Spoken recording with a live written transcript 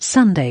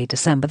Sunday,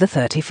 December the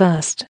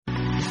 31st.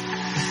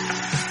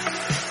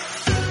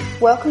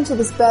 Welcome to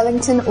this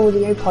Burlington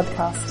audio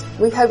podcast.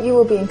 We hope you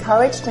will be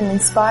encouraged and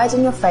inspired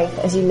in your faith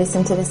as you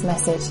listen to this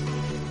message.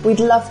 We'd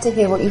love to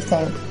hear what you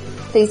think.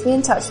 Please be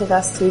in touch with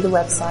us through the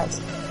website.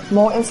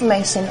 More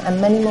information and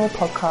many more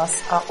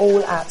podcasts are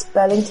all at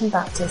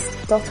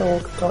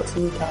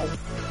burlingtonbaptist.org.uk.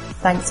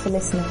 Thanks for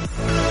listening.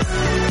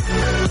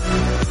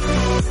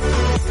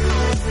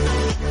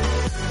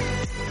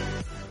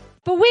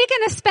 But we're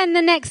going to spend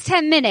the next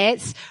 10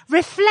 minutes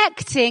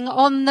reflecting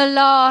on the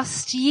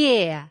last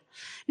year.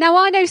 Now,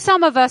 I know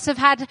some of us have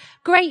had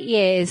great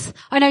years.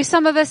 I know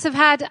some of us have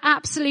had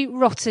absolute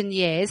rotten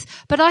years.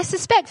 But I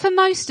suspect for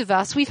most of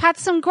us, we've had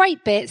some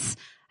great bits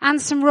and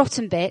some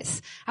rotten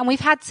bits. And we've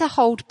had to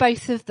hold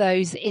both of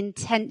those in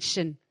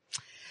tension.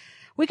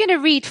 We're going to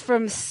read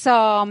from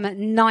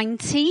Psalm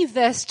 90,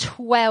 verse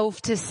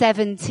 12 to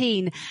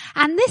 17.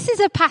 And this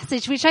is a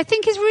passage which I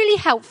think is really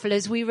helpful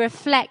as we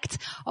reflect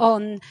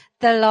on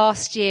the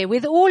last year,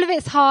 with all of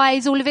its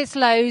highs, all of its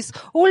lows,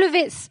 all of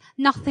its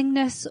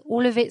nothingness,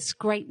 all of its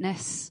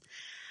greatness.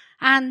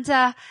 And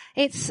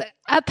it's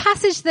a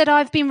passage that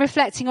I've been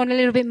reflecting on a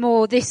little bit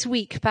more this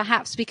week,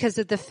 perhaps because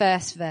of the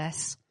first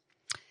verse.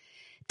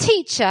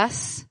 Teach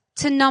us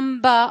to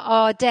number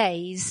our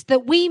days,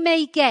 that we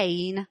may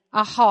gain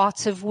a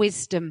heart of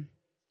wisdom.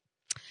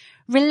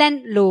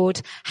 Relent,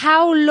 Lord,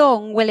 how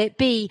long will it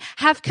be?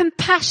 Have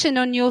compassion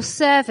on your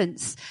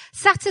servants.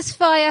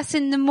 Satisfy us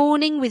in the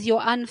morning with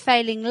your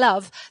unfailing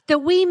love,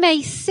 that we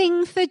may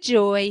sing for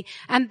joy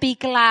and be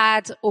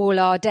glad all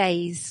our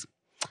days.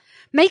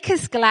 Make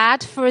us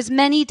glad for as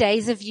many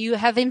days as you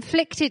have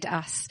inflicted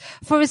us,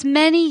 for as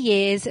many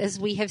years as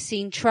we have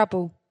seen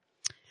trouble.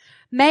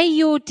 May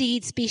your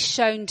deeds be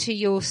shown to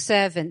your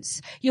servants,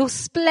 your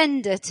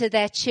splendor to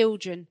their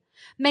children.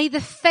 May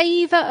the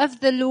favor of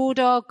the Lord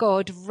our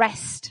God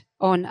rest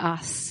on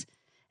us.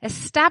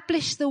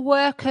 Establish the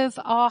work of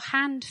our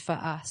hand for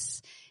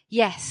us.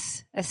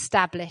 Yes,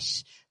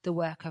 establish the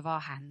work of our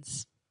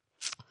hands.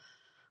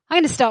 I'm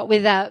going to start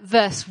with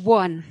verse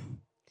 1.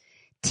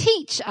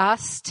 Teach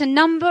us to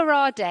number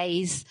our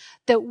days,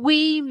 that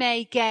we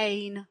may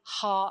gain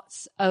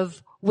hearts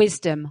of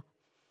wisdom.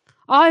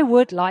 I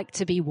would like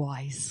to be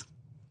wise.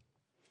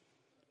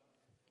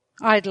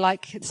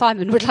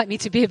 Simon would like me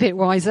to be a bit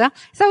wiser.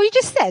 So we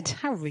just said,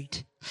 how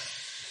rude.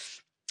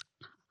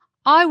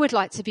 I would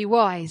like to be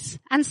wise.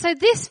 And so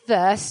this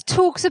verse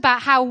talks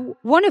about how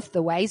one of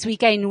the ways we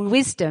gain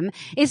wisdom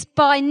is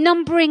by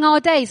numbering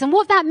our days. And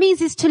what that means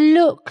is to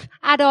look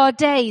at our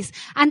days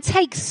and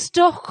take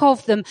stock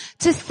of them,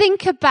 to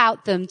think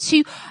about them,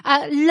 to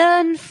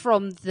learn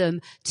from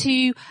them,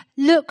 to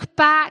look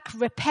back,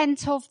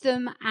 repent of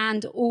them,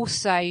 and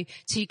also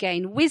to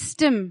gain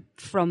wisdom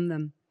from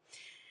them.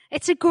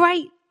 It's a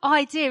great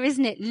idea,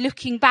 isn't it?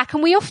 Looking back.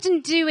 And we often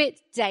do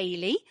it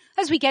daily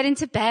as we get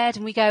into bed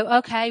and we go,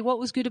 okay, what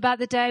was good about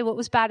the day? What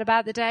was bad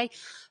about the day?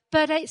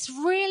 But it's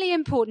really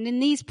important in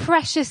these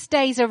precious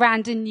days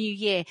around a new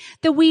year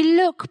that we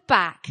look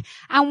back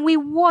and we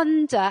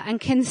wonder and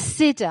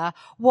consider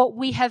what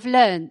we have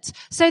learnt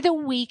so that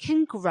we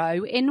can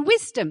grow in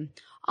wisdom.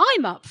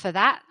 I'm up for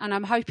that, and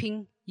I'm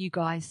hoping you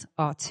guys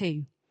are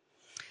too.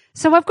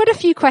 So I've got a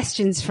few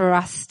questions for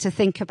us to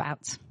think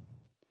about.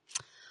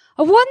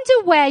 I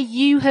wonder where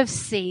you have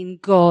seen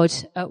God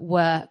at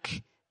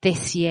work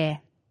this year.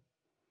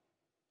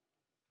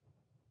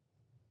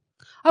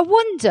 I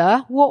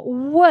wonder what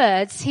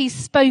words he's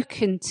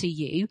spoken to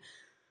you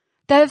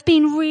that have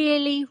been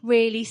really,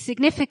 really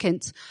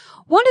significant.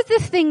 One of the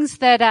things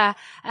that I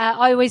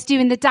always do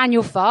in the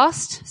Daniel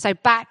fast, so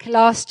back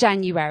last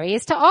January,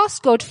 is to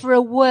ask God for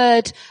a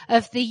word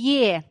of the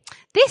year.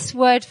 This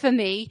word for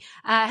me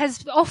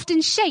has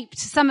often shaped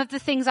some of the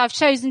things I've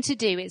chosen to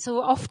do. It's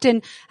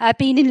often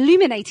been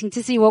illuminating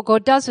to see what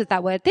God does with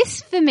that word.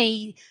 This for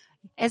me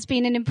has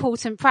been an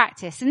important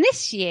practice. And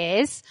this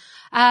year's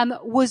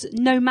was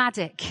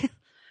nomadic,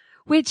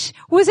 which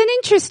was an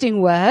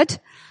interesting word.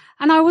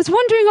 And I was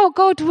wondering what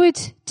God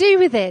would do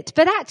with it.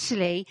 But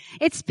actually,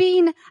 it's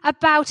been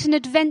about an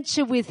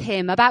adventure with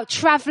him, about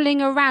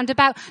traveling around,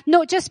 about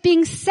not just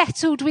being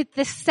settled with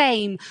the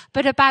same,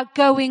 but about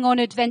going on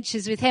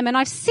adventures with him. And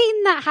I've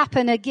seen that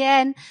happen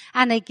again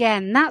and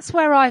again. That's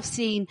where I've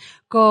seen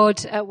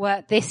God at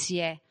work this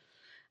year.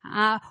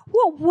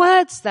 What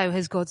words, though,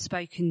 has God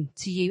spoken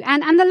to you?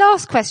 And the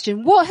last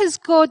question, what has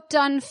God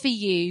done for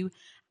you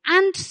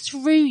and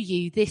through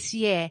you this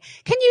year?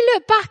 Can you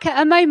look back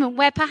at a moment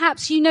where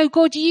perhaps you know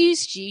God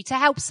used you to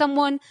help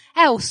someone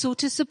else or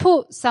to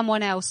support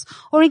someone else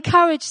or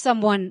encourage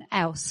someone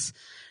else?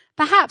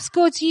 Perhaps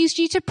God's used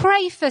you to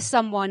pray for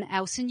someone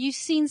else and you've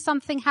seen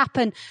something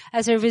happen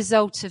as a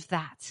result of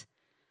that.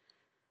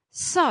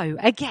 So,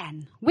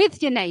 again,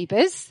 with your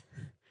neighbours,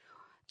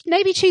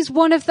 maybe choose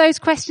one of those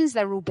questions.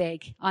 They're all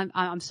big.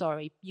 I'm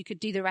sorry. You could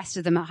do the rest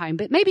of them at home,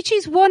 but maybe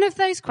choose one of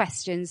those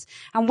questions.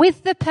 And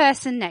with the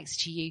person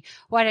next to you,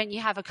 why don't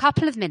you have a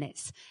couple of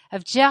minutes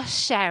of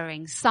just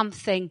sharing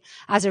something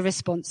as a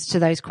response to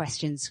those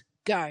questions?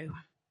 Go.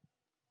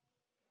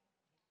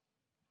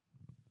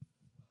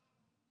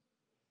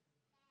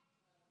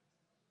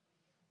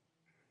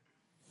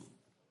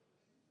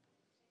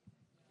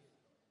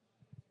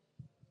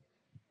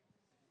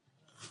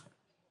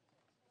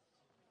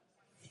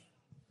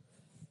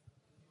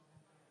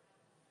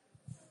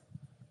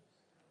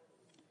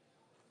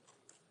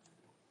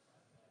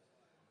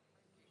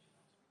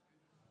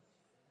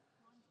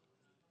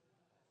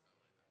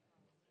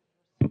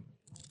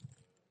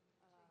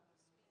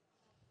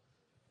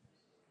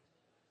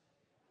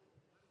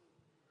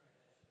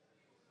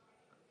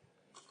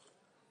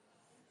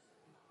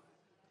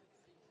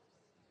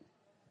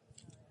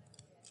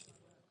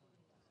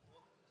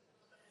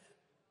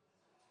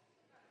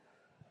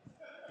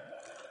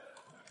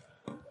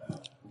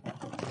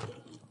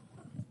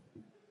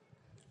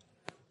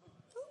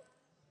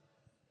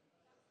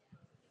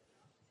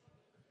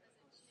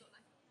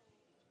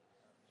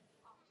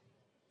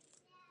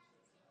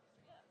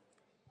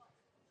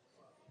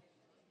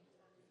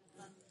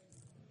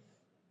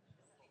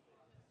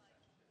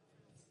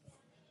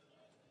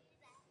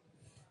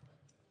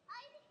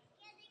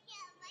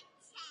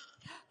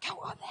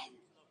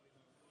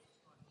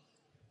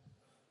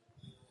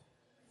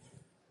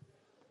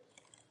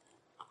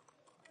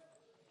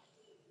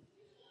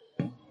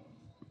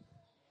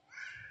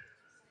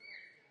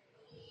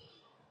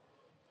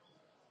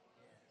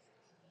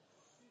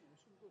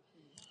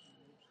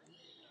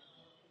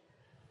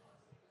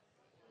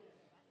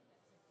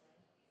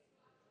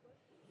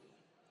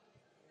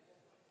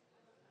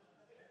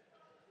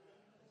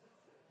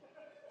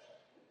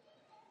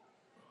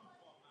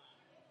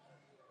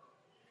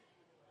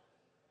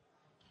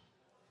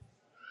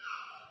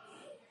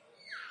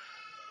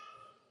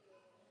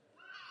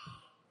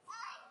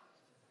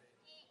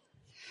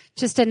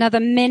 Just another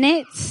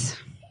minute.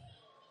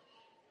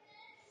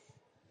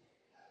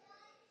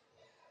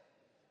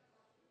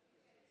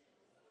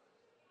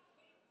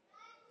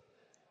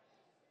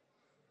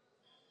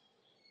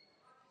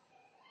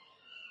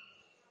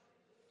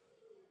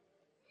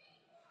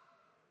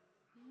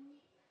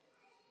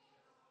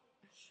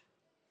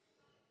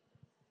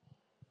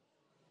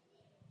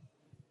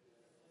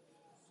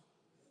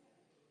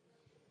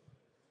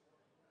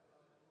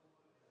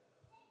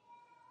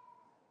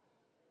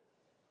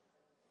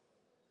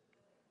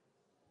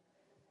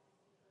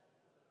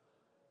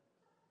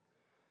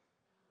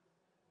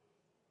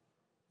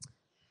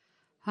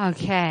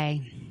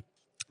 Okay,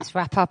 let's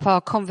wrap up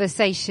our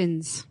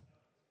conversations.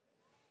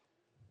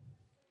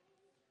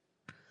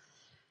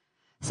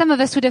 Some of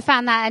us would have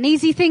found that an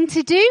easy thing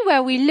to do,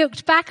 where we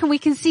looked back and we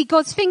can see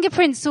God's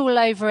fingerprints all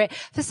over it.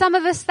 For some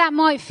of us, that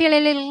might feel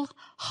a little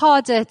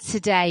harder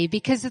today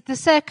because of the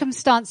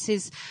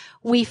circumstances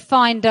we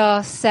find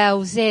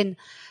ourselves in.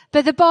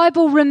 But the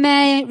Bible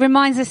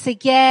reminds us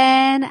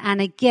again and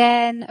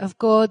again of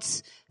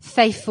God's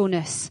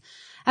faithfulness.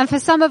 And for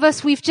some of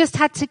us, we've just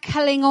had to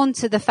cling on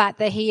to the fact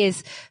that he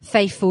is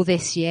faithful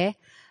this year.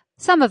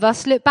 Some of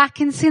us look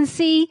back and can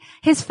see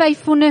his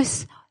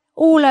faithfulness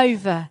all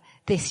over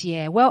this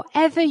year.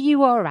 Wherever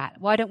you are at,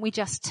 why don't we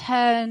just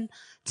turn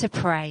to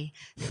pray,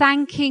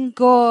 thanking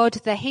God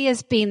that he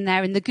has been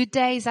there in the good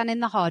days and in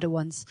the harder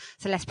ones.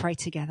 So let's pray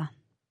together.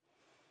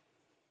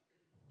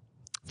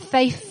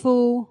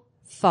 Faithful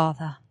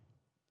Father,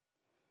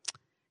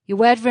 your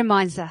word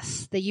reminds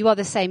us that you are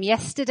the same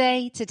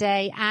yesterday,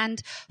 today,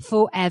 and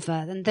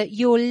forever, and that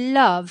your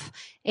love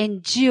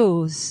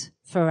endures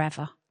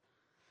forever.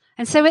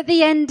 And so at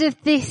the end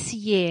of this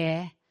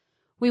year,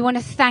 we want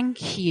to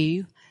thank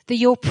you that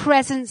your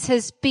presence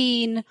has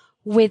been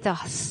with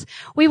us.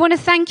 We want to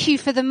thank you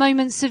for the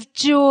moments of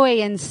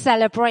joy and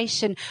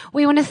celebration.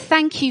 We want to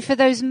thank you for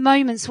those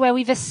moments where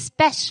we've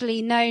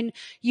especially known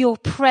your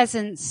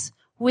presence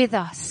with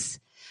us.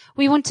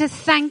 We want to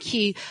thank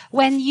you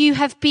when you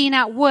have been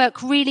at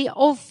work really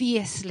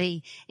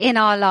obviously in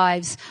our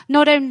lives,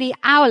 not only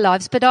our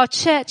lives, but our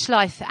church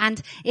life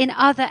and in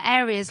other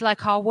areas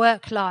like our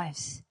work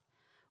lives.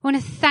 We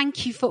want to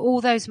thank you for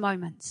all those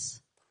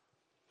moments.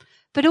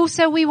 But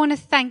also we want to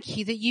thank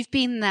you that you've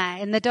been there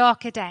in the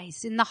darker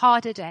days, in the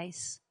harder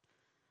days.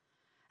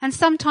 And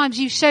sometimes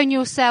you've shown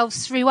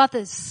yourselves through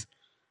others'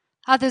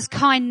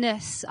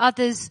 kindness,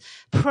 others'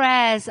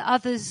 prayers,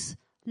 others'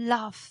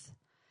 love.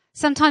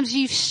 Sometimes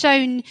you've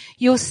shown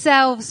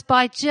yourselves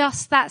by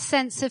just that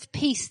sense of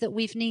peace that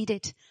we've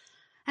needed.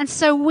 And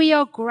so we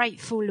are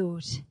grateful,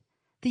 Lord,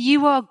 that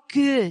you are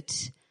good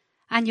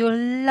and your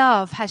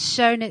love has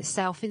shown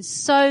itself in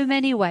so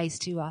many ways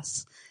to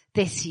us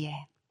this year.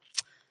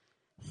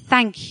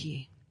 Thank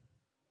you.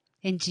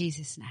 In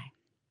Jesus' name.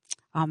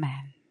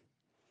 Amen.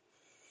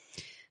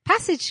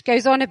 Passage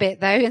goes on a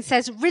bit though and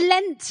says,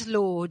 relent,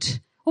 Lord.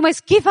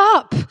 Almost give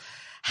up.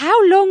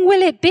 How long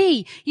will it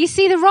be? You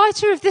see, the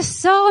writer of the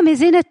psalm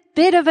is in a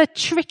bit of a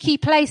tricky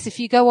place if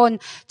you go on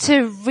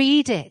to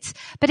read it.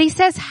 But he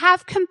says,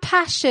 have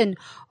compassion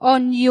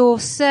on your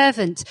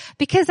servant.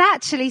 Because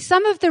actually,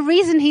 some of the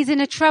reason he's in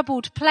a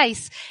troubled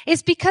place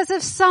is because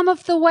of some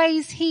of the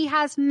ways he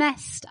has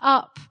messed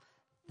up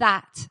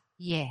that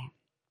year.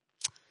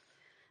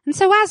 And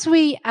so as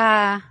we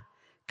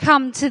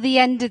come to the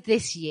end of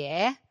this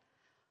year,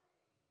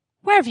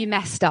 where have you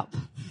messed up?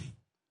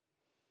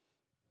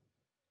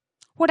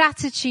 What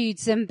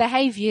attitudes and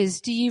behaviours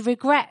do you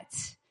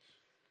regret?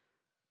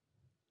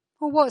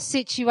 Or what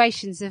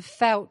situations have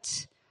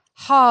felt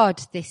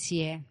hard this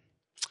year?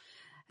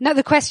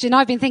 Another question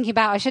I've been thinking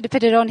about, I should have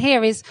put it on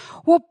here, is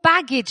what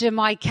baggage am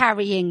I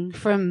carrying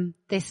from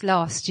this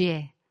last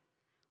year?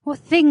 What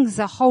things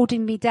are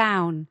holding me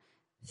down,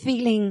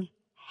 feeling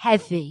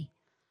heavy?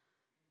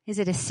 Is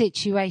it a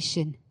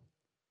situation?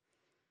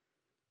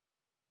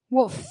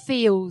 What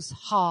feels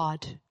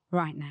hard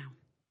right now?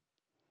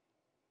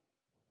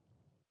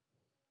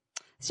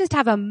 Let's just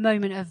have a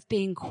moment of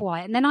being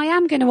quiet. And then I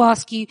am going to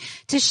ask you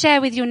to share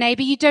with your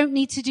neighbour. You don't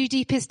need to do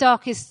deepest,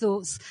 darkest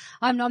thoughts.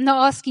 I'm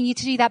not asking you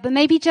to do that, but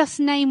maybe just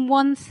name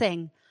one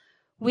thing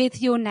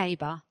with your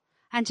neighbour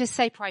and just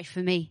say, pray for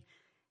me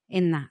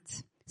in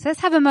that. So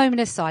let's have a moment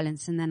of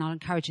silence and then I'll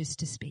encourage us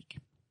to speak.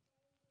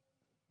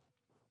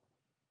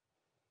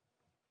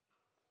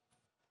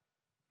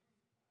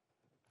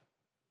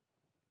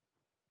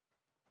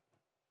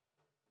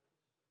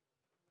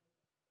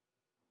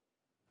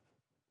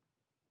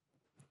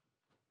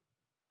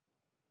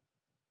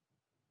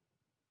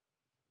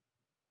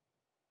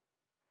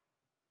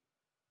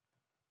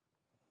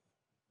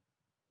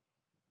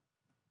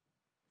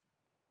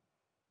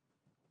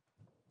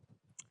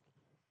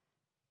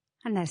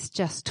 And let's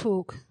just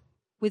talk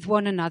with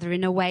one another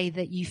in a way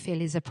that you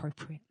feel is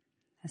appropriate.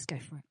 Let's go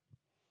for it.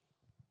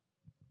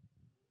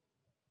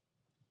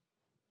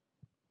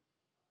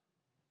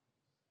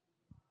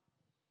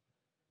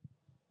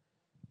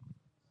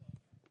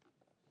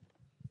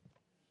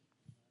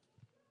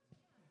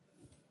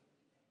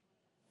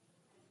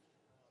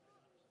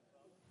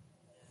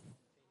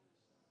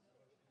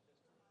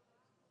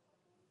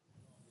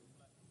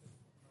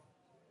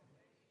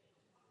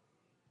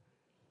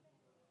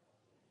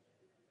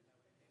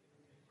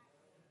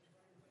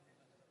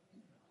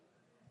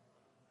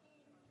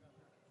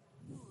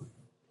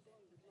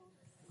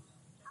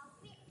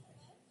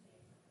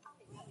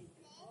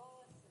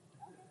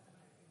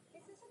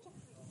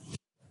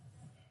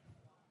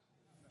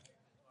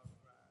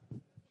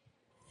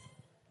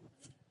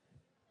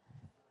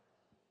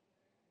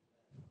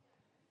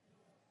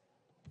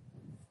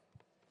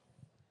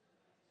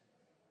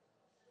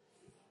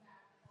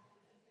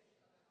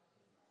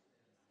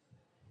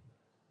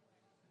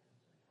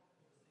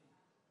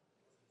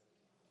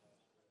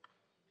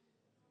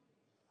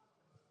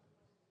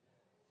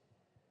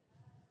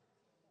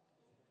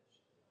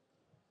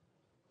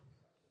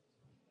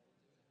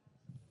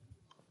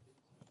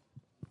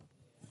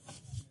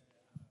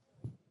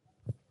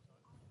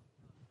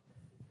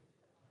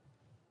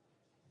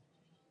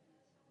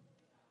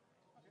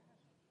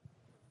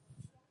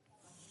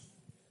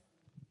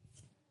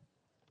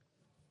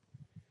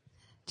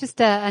 Just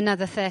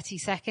another 30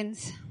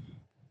 seconds.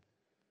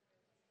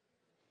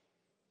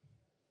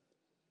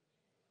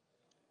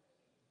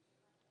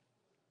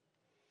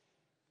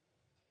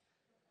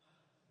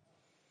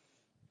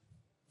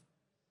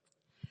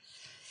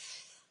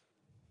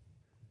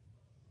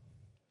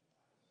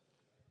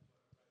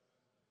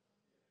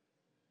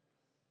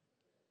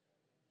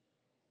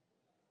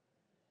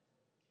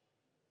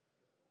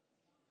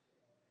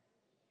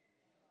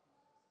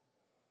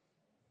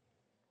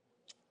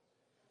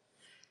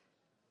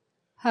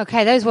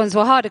 Okay, those ones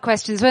were harder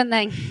questions, weren't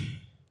they?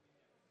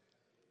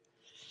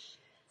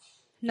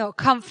 Not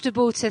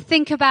comfortable to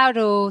think about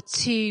or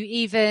to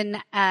even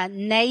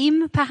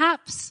name,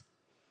 perhaps.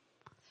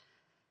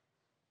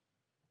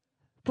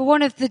 But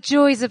one of the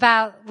joys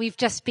about we've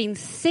just been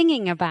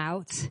singing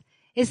about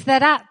is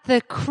that at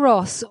the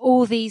cross,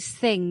 all these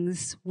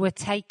things were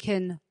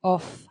taken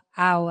off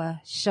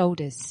our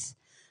shoulders.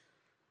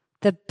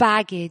 The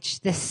baggage,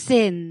 the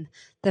sin,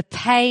 the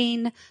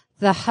pain,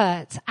 the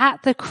hurt.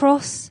 At the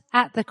cross,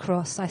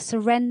 I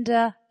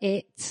surrender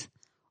it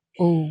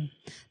all.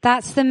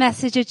 That's the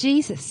message of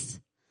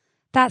Jesus.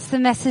 That's the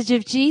message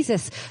of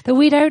Jesus, that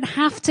we don't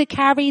have to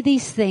carry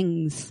these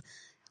things.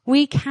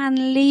 We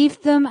can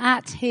leave them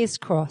at his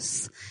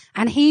cross,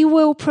 and he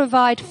will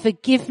provide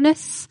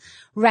forgiveness,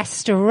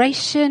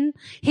 restoration.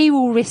 He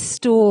will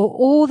restore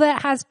all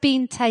that has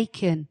been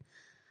taken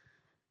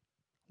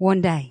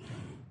one day.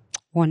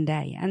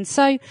 And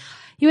so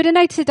you would have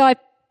noted I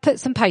put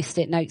some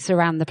post-it notes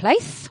around the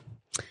place.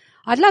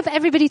 I'd love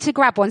everybody to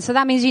grab one, so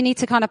that means you need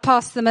to kind of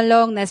pass them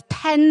along. There's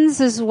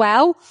pens as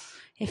well.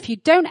 If you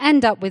don't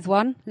end up with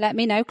one, let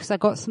me know, because I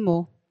got some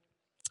more.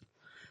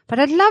 But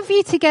I'd love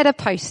you to get a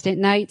post-it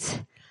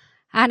note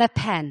and a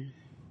pen.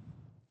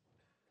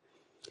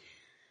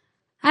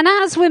 And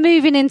as we're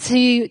moving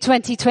into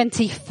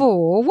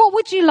 2024, what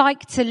would you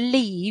like to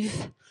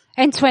leave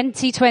in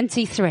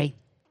 2023?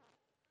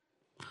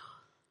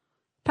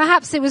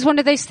 Perhaps it was one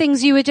of those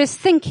things you were just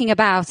thinking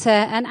about,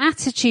 an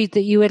attitude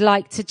that you would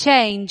like to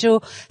change, or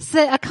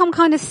some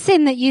kind of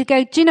sin that you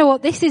go, do you know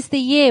what, this is the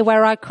year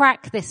where I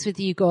crack this with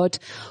you, God.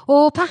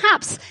 Or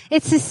perhaps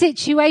it's a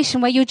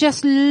situation where you're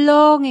just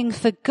longing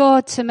for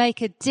God to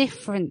make a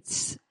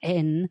difference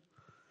in.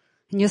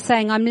 And you're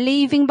saying, I'm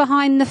leaving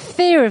behind the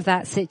fear of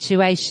that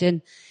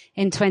situation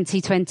in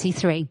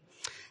 2023.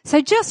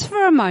 So just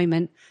for a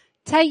moment,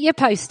 take your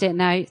post-it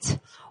note.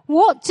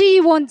 What do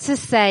you want to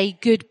say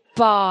goodbye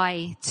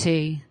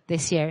to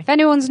this year? If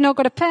anyone's not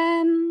got a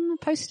pen,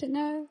 post-it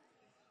note,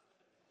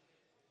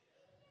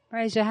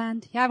 raise your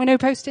hand. You have a no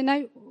post-it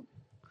note?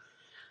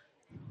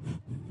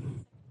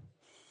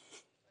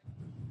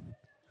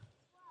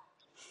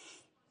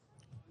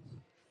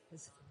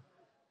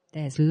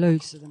 There's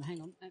loads of them.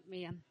 Hang on, let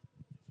me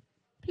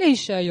please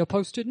share your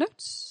post-it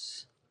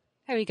notes.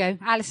 There we go.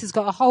 Alice has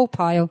got a whole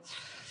pile.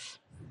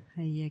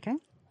 There you go.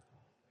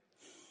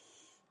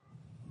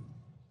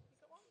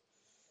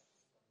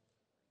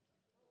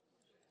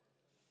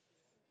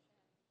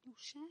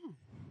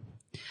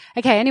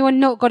 Okay, anyone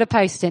not got a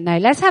post-it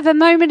note? Let's have a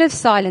moment of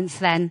silence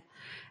then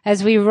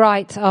as we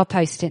write our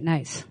post-it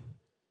notes.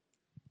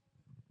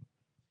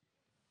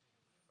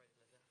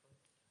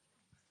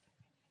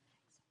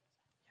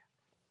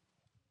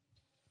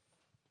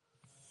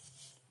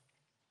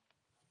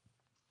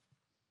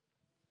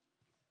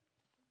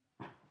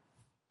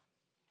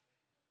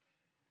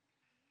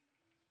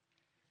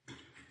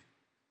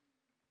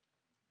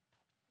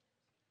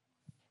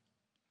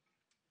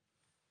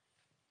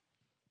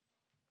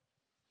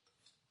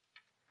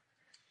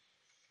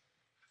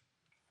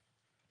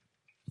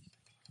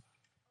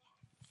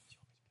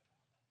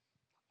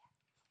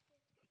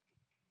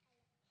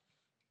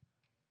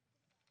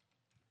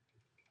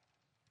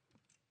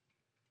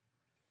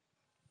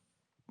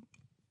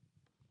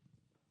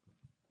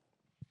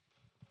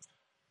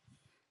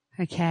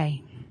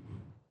 Okay.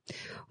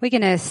 We're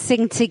going to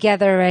sing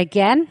together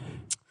again.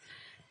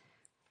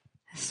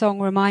 A song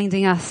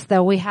reminding us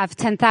that we have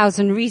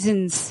 10,000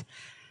 reasons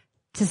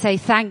to say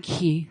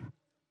thank you.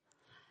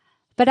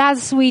 But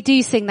as we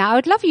do sing that, I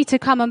would love you to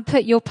come and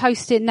put your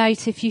post-it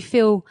note, if you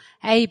feel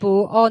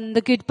able, on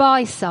the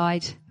goodbye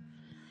side.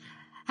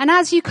 And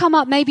as you come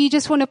up, maybe you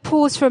just want to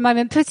pause for a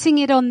moment, putting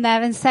it on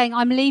there and saying,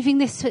 I'm leaving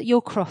this at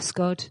your cross,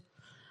 God.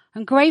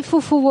 I'm grateful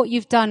for what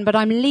you've done, but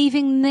I'm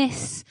leaving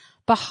this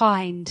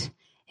behind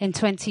in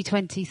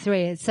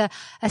 2023. It's a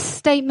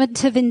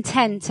statement of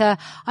intent.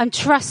 I'm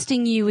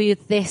trusting you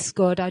with this,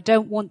 God. I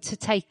don't want to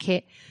take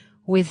it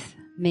with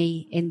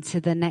me into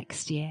the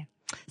next year.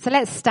 So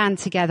let's stand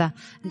together,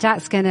 and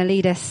Jack's going to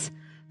lead us.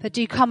 But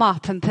do come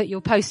up and put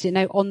your post-it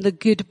note on the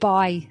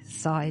goodbye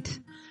side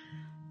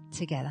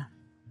together.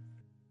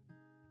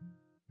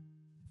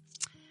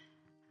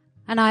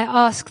 And I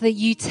ask that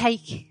you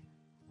take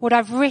what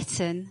I've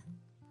written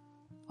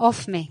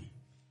off me.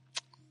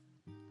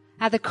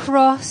 At the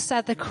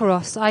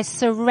cross, I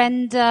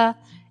surrender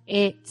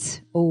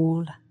it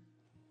all.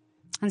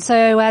 And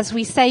so as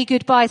we say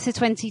goodbye to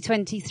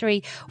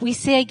 2023, we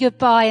say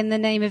goodbye in the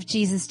name of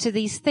Jesus to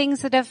these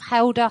things that have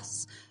held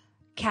us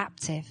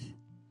captive.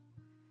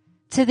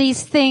 to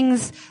these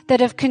things that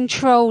have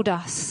controlled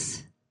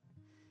us.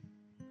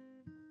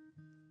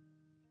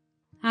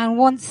 And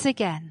once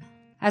again,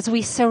 as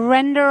we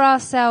surrender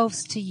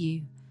ourselves to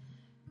you,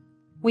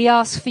 we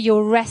ask for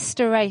your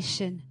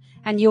restoration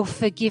and your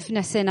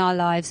forgiveness in our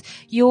lives,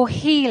 your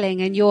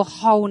healing and your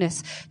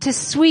wholeness to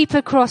sweep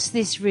across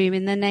this room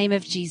in the name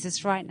of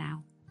Jesus right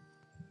now.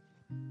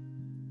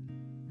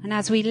 And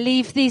as we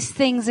leave these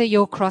things at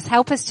your cross,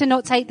 help us to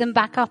not take them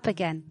back up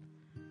again,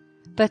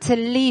 but to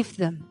leave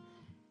them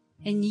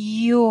in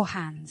your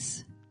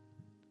hands.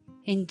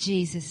 In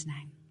Jesus'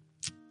 name.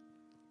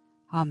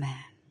 Amen.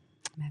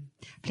 Amen.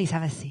 Please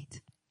have a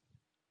seat.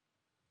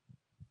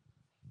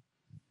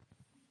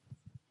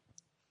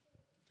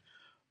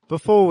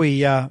 Before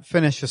we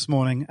finish this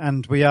morning,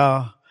 and we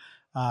are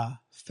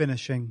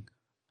finishing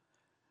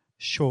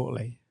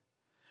shortly,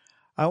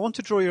 I want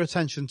to draw your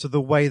attention to the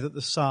way that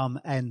the psalm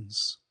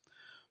ends.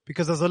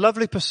 Because there's a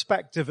lovely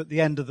perspective at the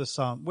end of the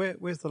psalm.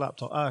 Where's the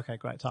laptop? Oh, okay,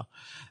 great.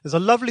 There's a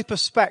lovely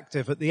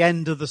perspective at the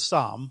end of the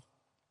psalm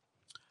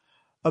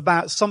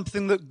about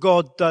something that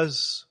God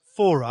does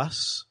for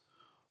us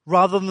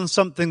rather than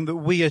something that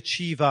we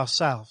achieve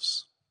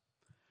ourselves.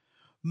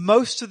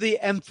 Most of the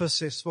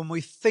emphasis when we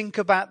think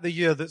about the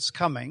year that's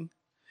coming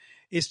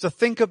is to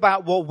think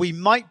about what we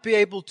might be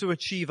able to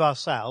achieve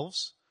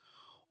ourselves,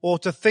 or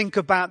to think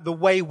about the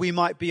way we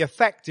might be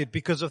affected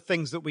because of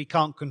things that we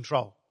can't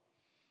control.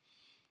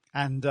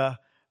 And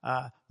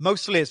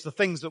mostly it's the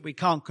things that we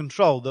can't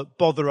control that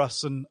bother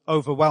us and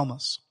overwhelm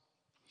us.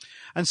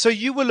 And so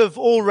you will have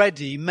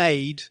already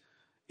made,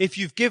 if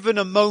you've given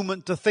a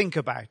moment to think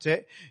about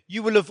it,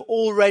 you will have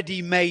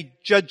already made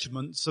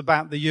judgments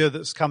about the year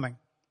that's coming.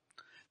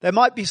 There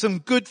might be some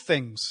good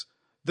things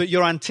that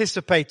you're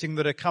anticipating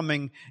that are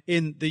coming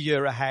in the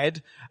year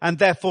ahead, and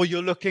therefore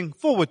you're looking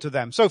forward to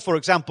them. So, for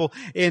example,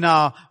 in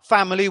our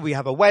family, we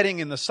have a wedding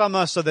in the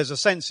summer, so there's a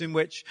sense in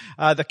which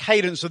the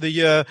cadence of the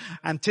year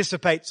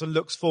anticipates and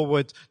looks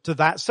forward to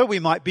that. So we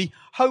might be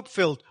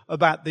hope-filled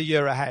about the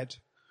year ahead.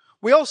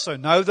 We also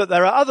know that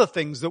there are other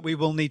things that we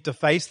will need to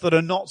face that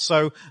are not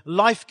so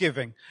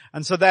life-giving,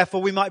 and so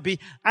therefore we might be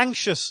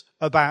anxious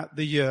about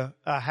the year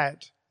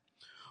ahead.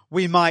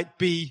 We might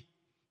be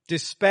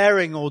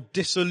despairing or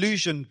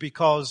disillusioned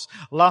because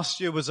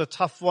last year was a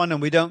tough one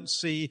and we don't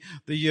see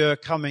the year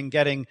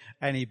getting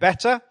any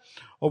better.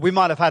 Or we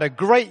might have had a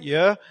great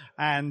year,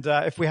 and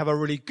if we have a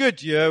really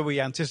good year, we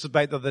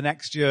anticipate that the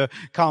next year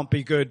can't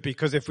be good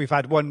because if we've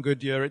had one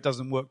good year, it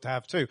doesn't work to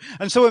have two.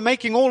 And so we're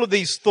making all of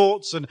these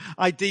thoughts and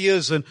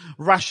ideas and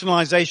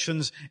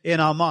rationalizations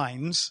in our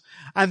minds.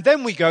 And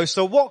then we go,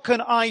 so what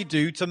can I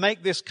do to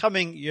make this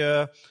coming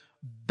year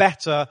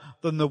better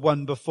than the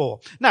one before?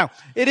 Now,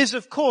 it is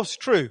of course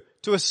true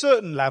to a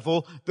certain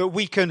level that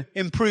we can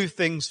improve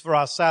things for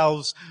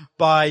ourselves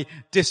by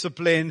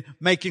discipline,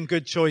 making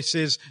good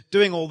choices,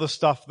 doing all the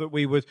stuff that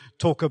we would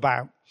talk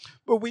about.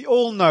 But we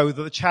all know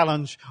that the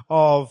challenge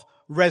of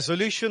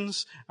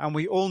resolutions, and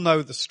we all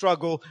know the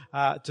struggle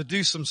to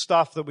do some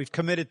stuff that we've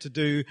committed to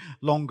do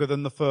longer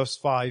than the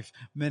first 5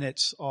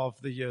 minutes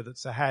of the year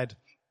that's ahead.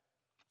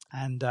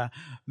 And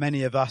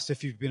many of us,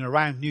 if you've been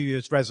around New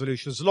Year's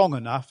resolutions long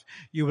enough,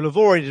 you will have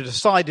already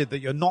decided that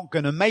you're not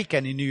going to make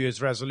any New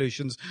Year's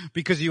resolutions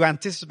because you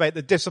anticipate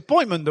the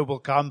disappointment that will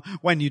come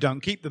when you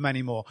don't keep them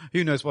anymore.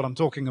 Who knows what I'm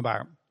talking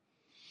about?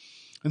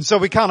 And so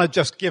we kind of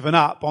just given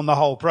up on the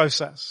whole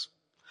process.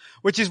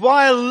 Which is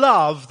why I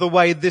love the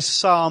way this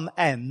psalm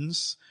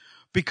ends,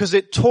 because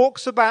it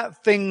talks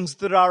about things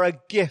that are a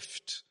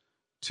gift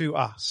to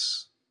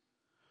us.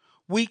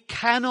 We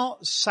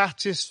cannot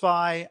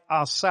satisfy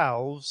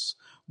ourselves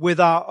with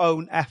our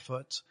own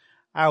effort,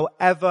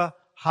 however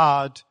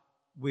hard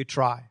we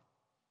try.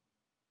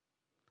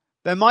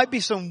 There might be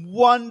some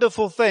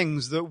wonderful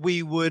things that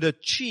we would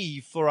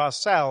achieve for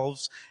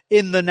ourselves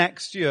in the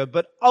next year,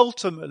 but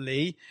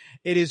ultimately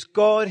it is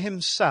God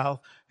Himself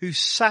who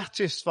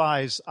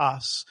satisfies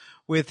us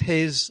with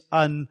His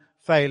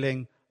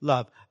unfailing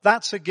love.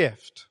 That's a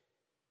gift.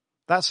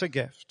 That's a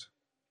gift.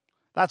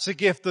 That's a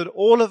gift that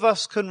all of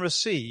us can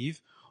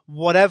receive,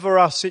 whatever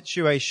our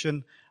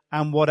situation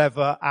and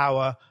whatever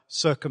our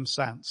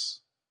circumstance.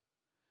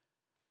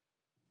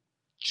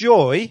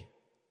 Joy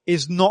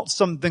is not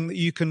something that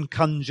you can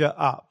conjure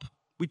up.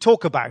 We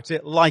talk about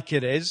it like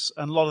it is,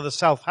 and a lot of the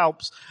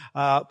self-help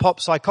pop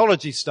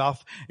psychology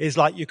stuff is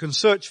like you can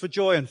search for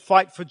joy and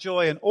fight for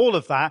joy and all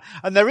of that,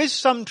 and there is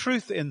some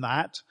truth in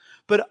that,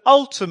 but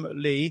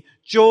ultimately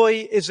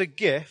joy is a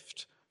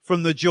gift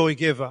from the joy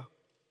giver.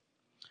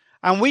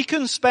 And we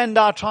can spend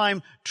our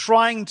time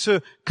trying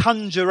to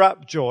conjure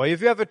up joy.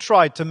 Have you ever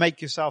tried to make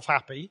yourself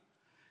happy?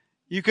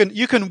 You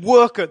can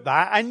work at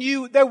that, and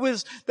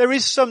there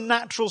is some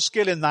natural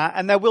skill in that,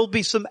 and there will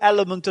be some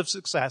element of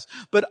success.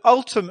 But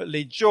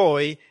ultimately,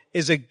 joy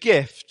is a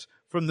gift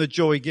from the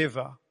joy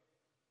giver.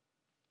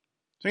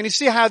 So you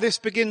see how this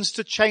begins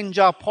to change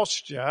our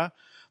posture,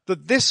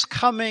 that this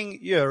coming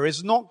year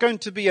is not going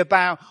to be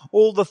about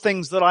all the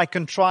things that I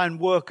can try and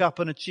work up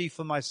and achieve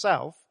for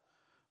myself.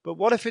 But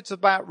what if it's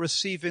about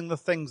receiving the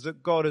things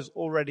that God has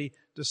already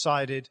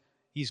decided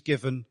He's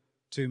given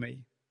to me?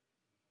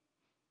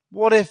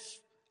 What if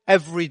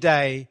every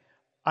day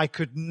I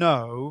could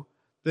know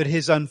that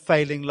his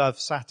unfailing love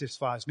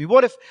satisfies me?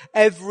 What if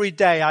every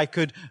day I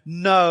could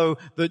know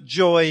that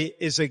joy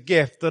is a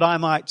gift, that I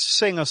might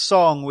sing a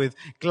song with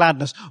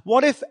gladness?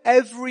 What if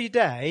every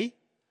day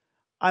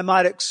I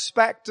might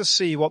expect to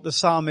see what the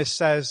psalmist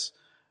says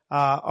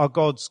are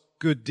God's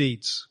good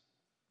deeds?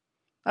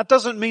 That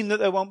doesn't mean that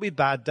there won't be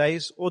bad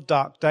days or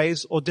dark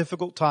days or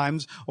difficult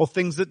times or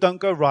things that don't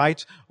go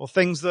right or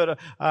things that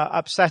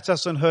upset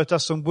us and hurt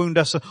us and wound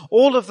us,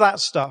 all of that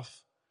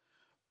stuff.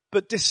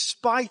 But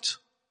despite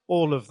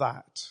all of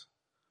that,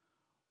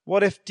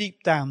 what if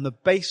deep down the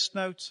bass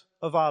note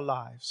of our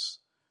lives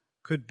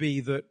could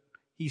be that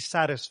he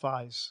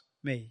satisfies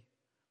me?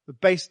 The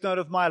bass note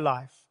of my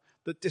life,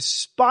 that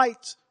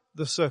despite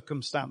the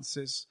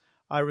circumstances,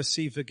 I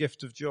receive the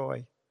gift of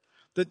joy.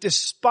 That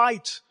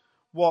despite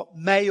what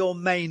may or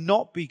may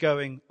not be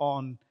going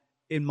on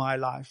in my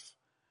life,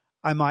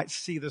 I might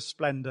see the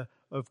splendor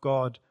of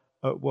God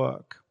at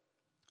work.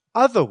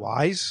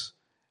 Otherwise,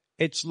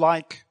 it's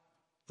like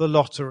the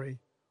lottery.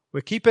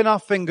 We're keeping our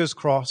fingers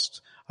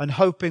crossed and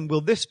hoping, will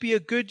this be a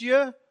good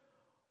year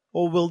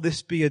or will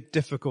this be a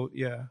difficult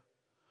year?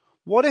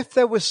 What if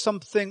there was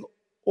something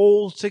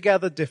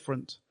altogether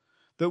different?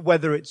 That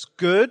whether it's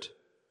good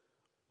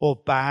or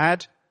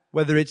bad,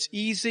 whether it's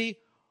easy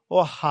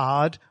or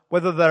hard,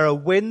 whether there are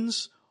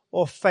wins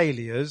or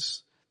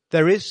failures,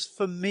 there is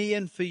for me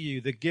and for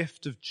you the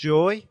gift of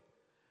joy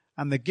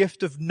and the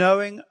gift of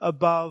knowing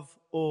above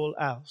all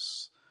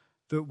else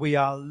that we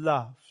are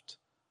loved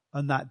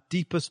and that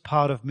deepest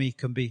part of me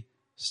can be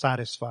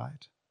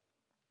satisfied.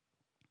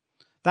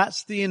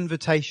 That's the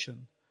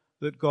invitation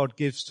that God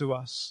gives to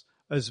us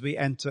as we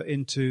enter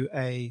into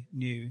a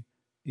new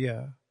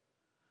year.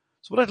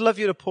 So what I'd love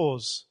you to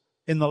pause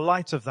in the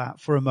light of that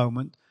for a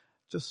moment.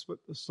 Just flip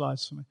the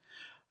slides for me.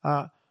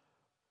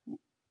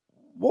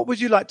 What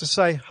would you like to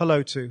say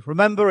hello to?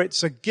 Remember,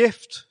 it's a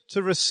gift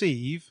to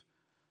receive,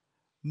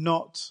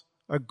 not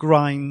a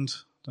grind.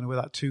 Don't know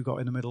where that two got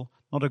in the middle.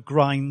 Not a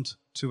grind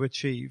to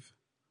achieve.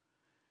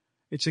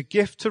 It's a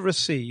gift to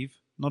receive,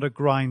 not a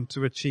grind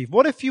to achieve.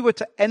 What if you were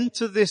to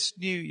enter this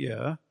new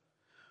year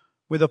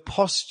with a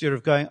posture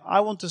of going, I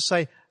want to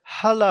say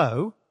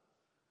hello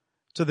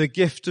to the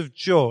gift of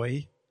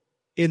joy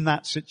in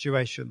that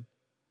situation?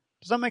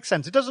 Does that make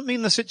sense? It doesn't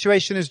mean the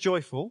situation is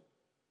joyful.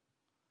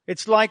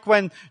 It's like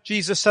when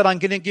Jesus said, I'm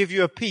going to give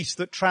you a peace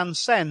that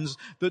transcends,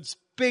 that's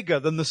bigger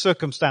than the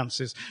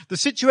circumstances. The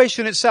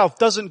situation itself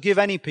doesn't give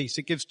any peace.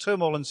 It gives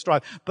turmoil and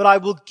strife. But I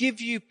will give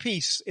you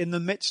peace in the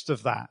midst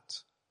of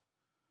that.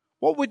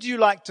 What would you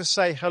like to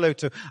say hello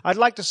to? I'd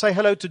like to say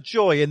hello to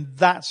joy in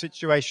that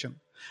situation.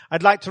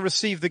 I'd like to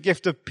receive the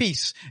gift of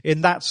peace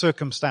in that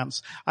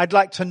circumstance. I'd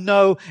like to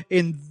know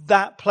in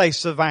that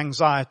place of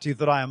anxiety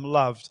that I am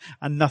loved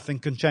and nothing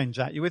can change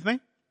that. You with me?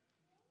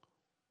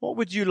 What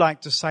would you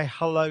like to say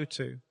hello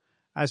to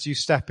as you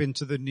step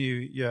into the new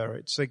year?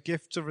 It's a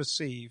gift to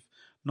receive,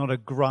 not a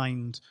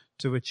grind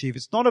to achieve.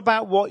 It's not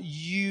about what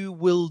you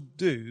will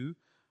do,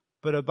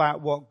 but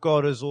about what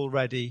God has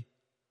already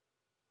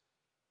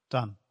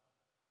done.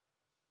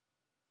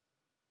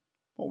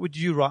 What would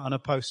you write on a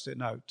post-it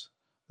note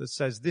that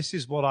says, this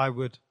is what I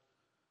would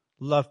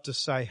love to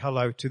say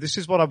hello to. This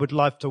is what I would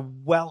love to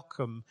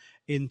welcome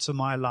into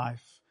my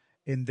life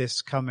in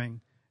this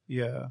coming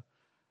year.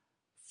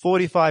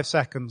 45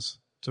 seconds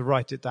to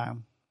write it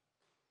down.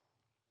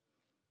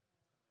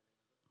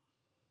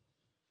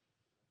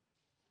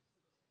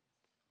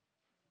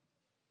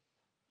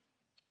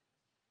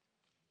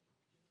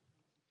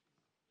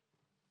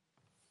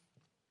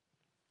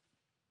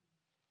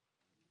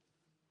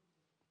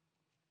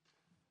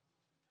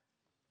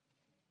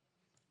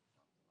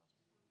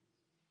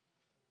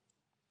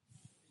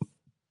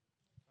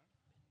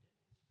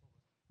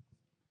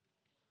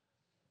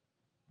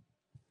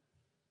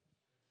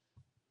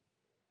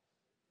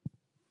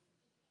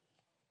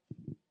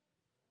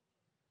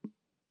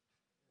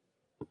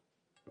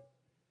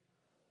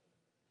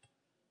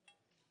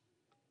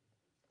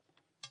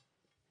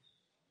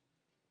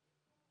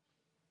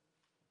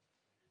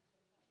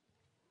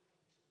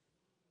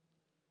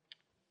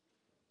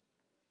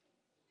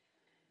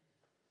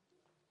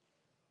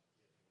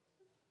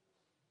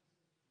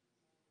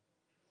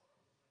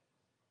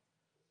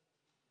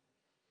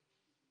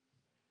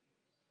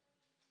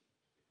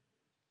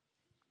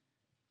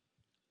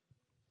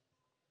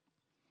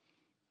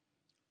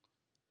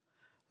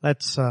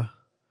 Let's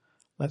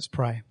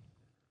pray.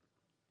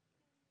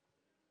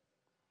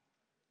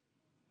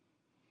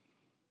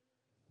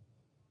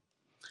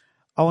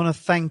 I want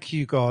to thank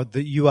you, God,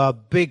 that you are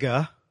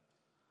bigger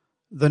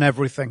than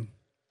everything.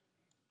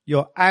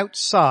 You're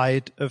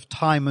outside of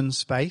time and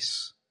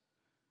space.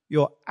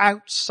 You're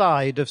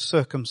outside of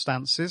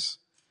circumstances.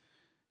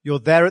 You're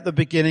there at the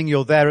beginning.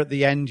 You're there at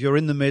the end. You're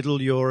in the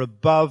middle. You're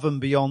above and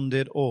beyond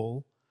it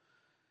all.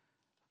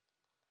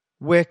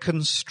 We're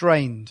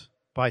constrained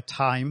by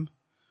time.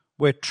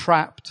 We're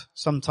trapped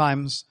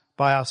sometimes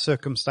by our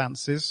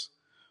circumstances.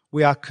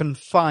 We are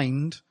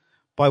confined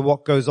by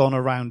what goes on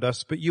around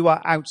us, but you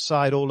are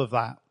outside all of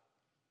that.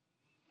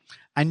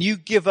 And you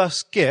give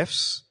us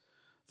gifts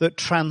that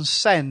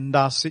transcend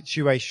our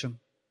situation.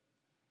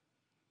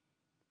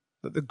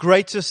 That the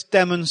greatest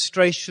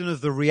demonstration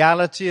of the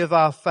reality of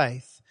our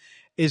faith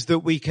is that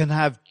we can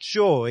have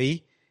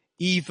joy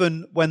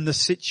even when the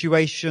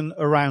situation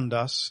around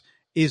us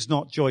is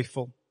not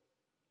joyful.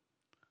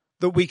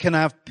 That we can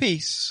have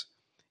peace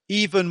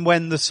even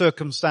when the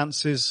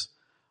circumstances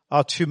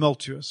are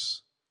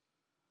tumultuous.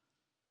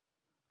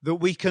 That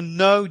we can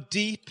know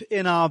deep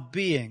in our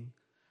being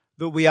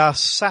that we are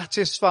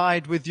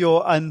satisfied with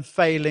your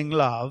unfailing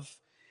love,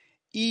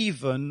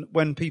 even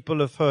when people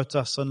have hurt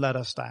us and let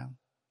us down.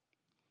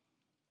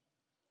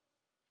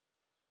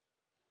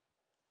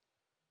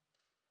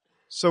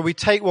 So we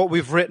take what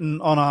we've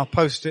written on our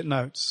post-it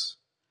notes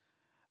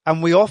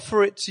and we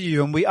offer it to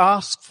you and we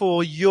ask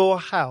for your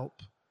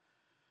help,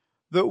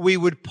 that we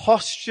would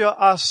posture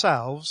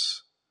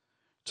ourselves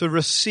to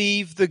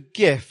receive the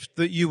gift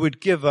that you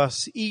would give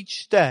us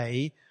each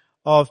day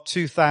of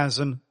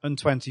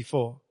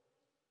 2024.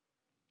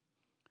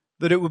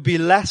 That it would be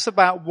less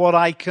about what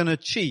I can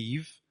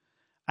achieve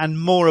and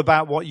more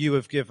about what you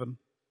have given.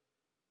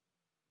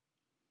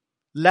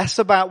 Less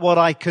about what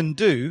I can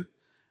do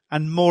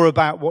and more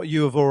about what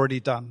you have already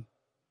done.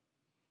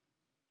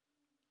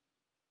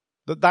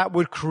 That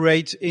would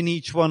create in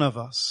each one of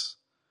us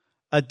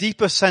a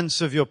deeper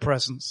sense of your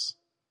presence.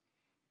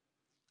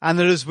 And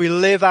that as we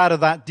live out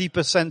of that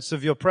deeper sense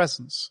of your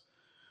presence,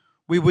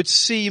 we would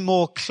see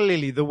more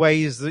clearly the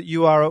ways that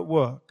you are at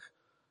work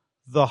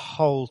the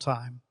whole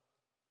time.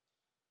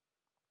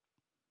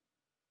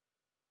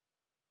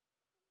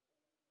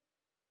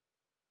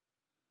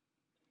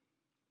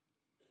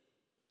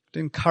 I'd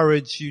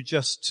encourage you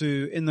just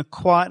to, in the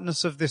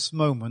quietness of this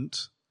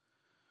moment,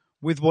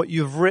 with what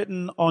you've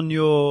written on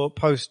your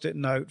post-it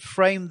note,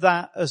 frame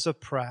that as a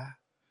prayer.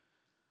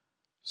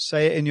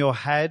 Say it in your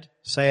head,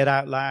 say it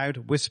out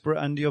loud, whisper it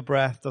under your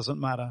breath, doesn't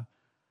matter.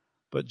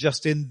 But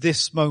just in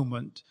this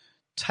moment,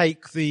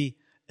 take the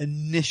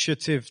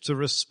initiative to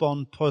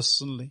respond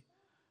personally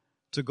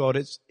to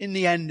God. In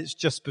the end, it's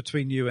just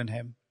between you and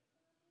Him.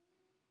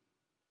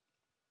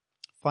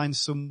 Find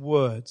some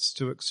words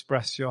to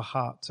express your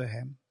heart to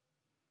Him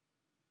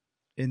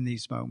in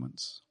these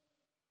moments.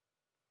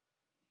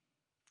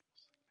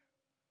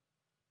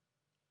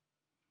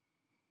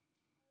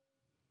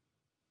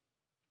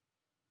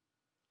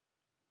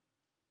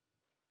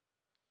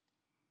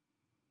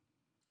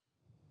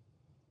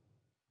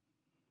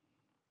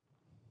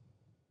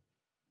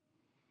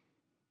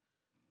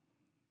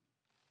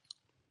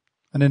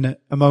 And in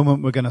a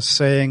moment we're going to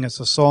sing.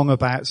 It's a song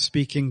about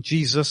speaking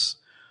Jesus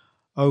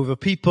over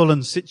people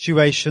and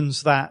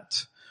situations,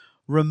 that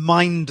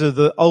reminder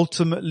that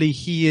ultimately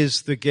He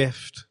is the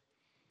gift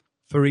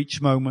for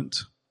each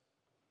moment.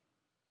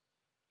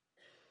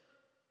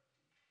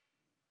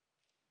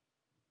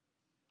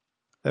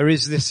 There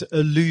is this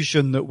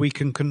illusion that we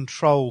can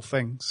control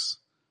things.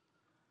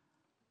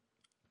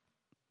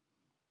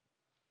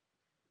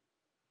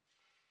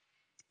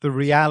 The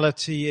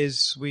reality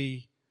is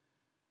we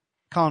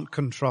can't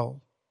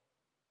control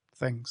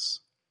things.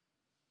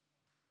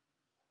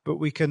 But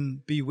we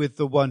can be with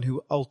the one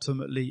who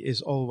ultimately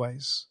is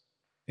always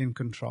in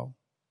control.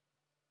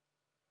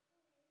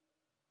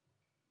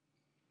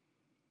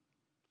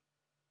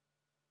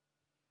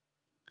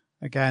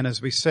 Again,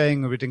 as we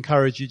sing, we'd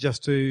encourage you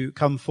just to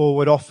come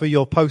forward, offer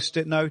your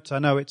post-it note. I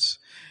know it's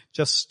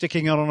just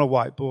sticking it on a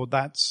whiteboard.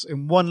 That's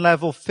in one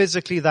level,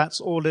 physically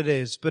that's all it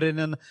is. But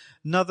in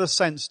another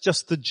sense,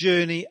 just the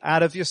journey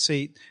out of your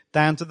seat,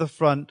 down to the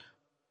front,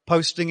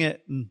 posting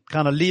it and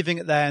kind of leaving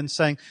it there and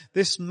saying,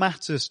 this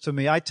matters to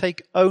me. I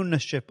take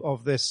ownership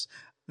of this.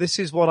 This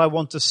is what I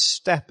want to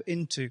step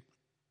into.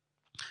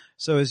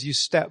 So as you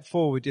step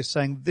forward, you're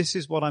saying, this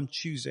is what I'm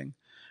choosing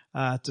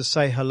to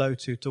say hello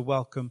to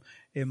welcome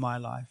in my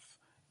life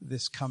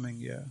this coming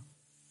year.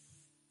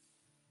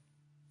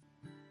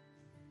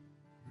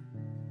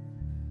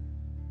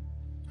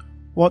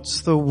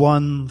 What's the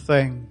one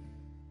thing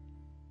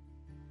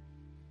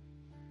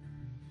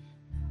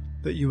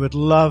that you would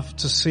love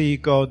to see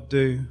God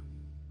do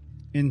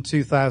in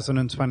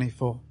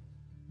 2024?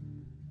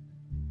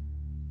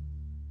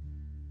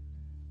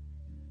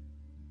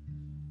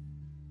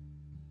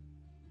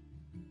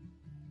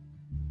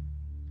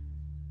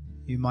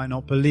 You might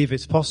not believe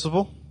it's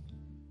possible.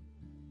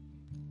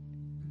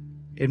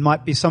 It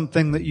might be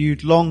something that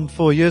you'd longed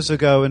for years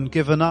ago and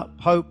given up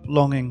hope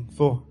longing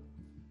for.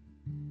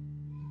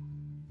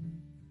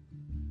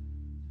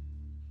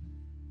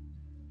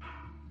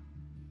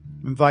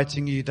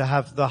 Inviting you to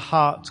have the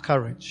heart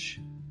courage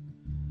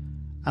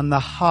and the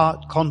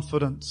heart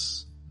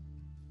confidence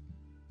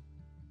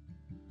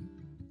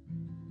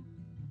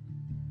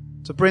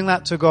to bring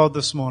that to God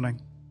this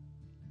morning.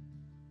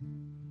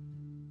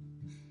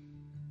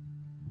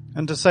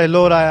 And to say,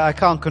 Lord, I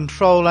can't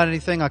control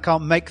anything. I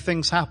can't make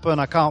things happen.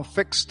 I can't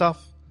fix stuff.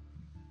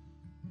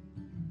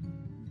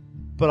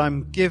 But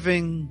I'm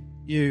giving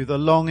you the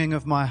longing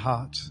of my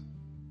heart.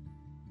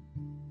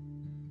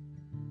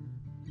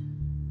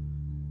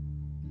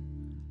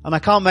 And I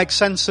can't make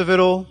sense of it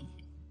all.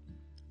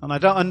 And I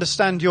don't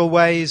understand your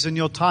ways and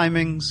your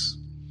timings.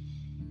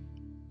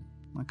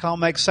 I can't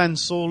make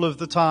sense all of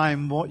the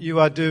time what you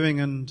are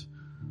doing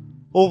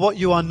or what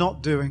you are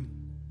not doing.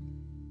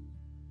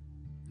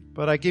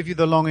 But I give you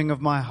the longing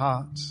of my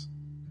heart.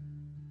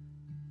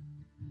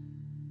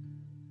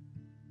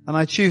 And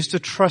I choose to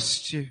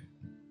trust you.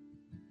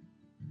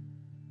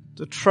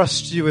 To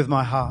trust you with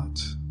my heart.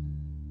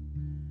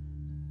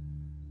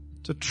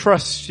 To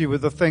trust you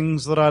with the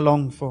things that I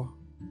long for.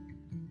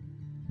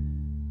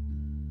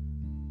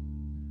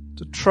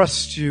 To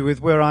trust you with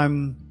where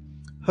I'm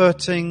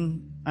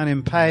hurting and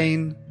in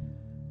pain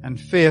and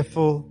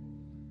fearful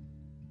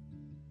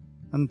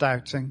and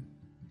doubting.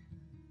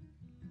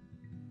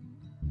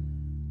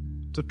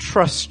 To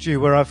trust you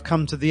where I've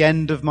come to the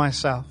end of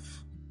myself.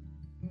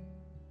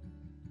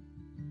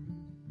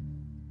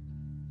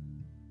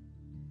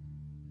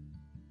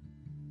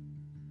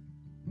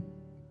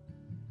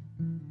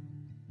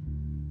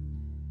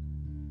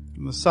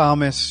 And the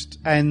psalmist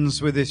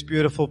ends with this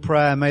beautiful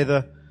prayer, may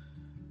the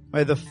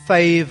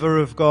favor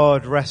of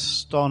God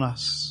rest on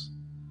us.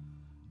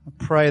 I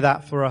pray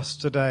that for us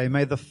today.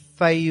 May the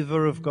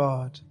favor of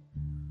God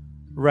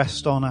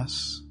rest on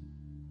us.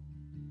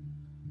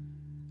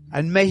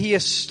 And may He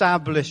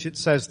establish, it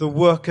says, the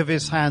work of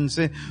His hands.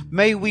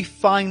 May we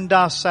find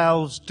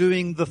ourselves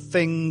doing the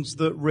things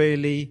that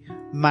really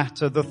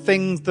matter, the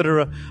things that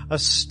are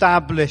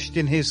established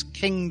in His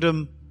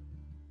kingdom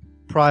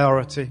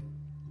priority,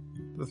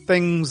 the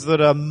things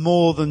that are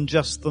more than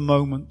just the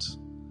moment,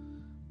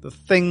 the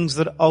things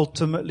that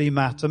ultimately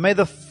matter. May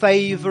the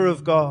favor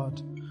of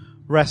God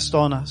rest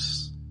on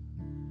us,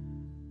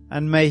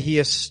 and may He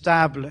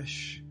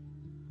establish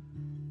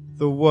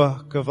the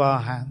work of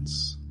our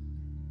hands.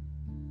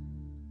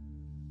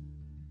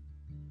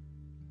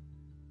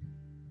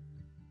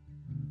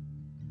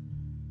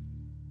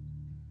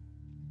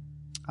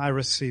 I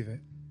receive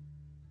it.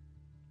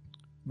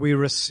 We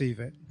receive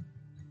it.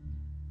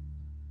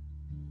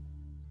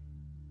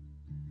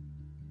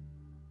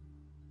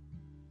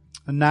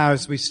 And now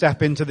as we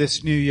step into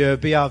this new year,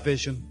 be our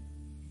vision,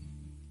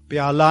 be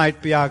our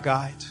light, be our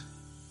guide,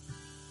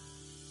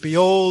 be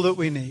all that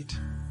we need.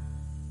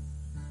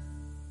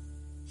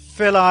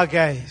 Fill our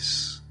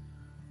gaze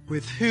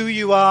with who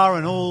you are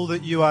and all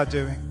that you are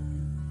doing.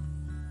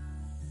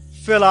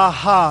 Fill our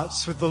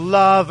hearts with the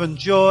love and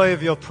joy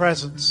of your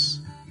presence.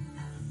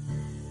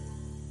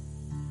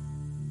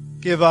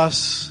 Give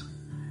us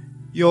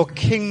your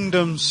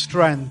kingdom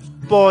strength,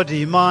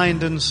 body,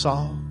 mind, and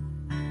soul.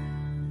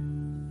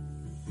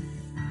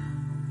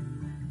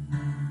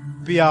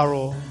 Be our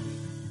all.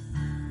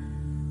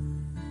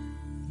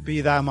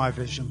 Be thou my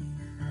vision.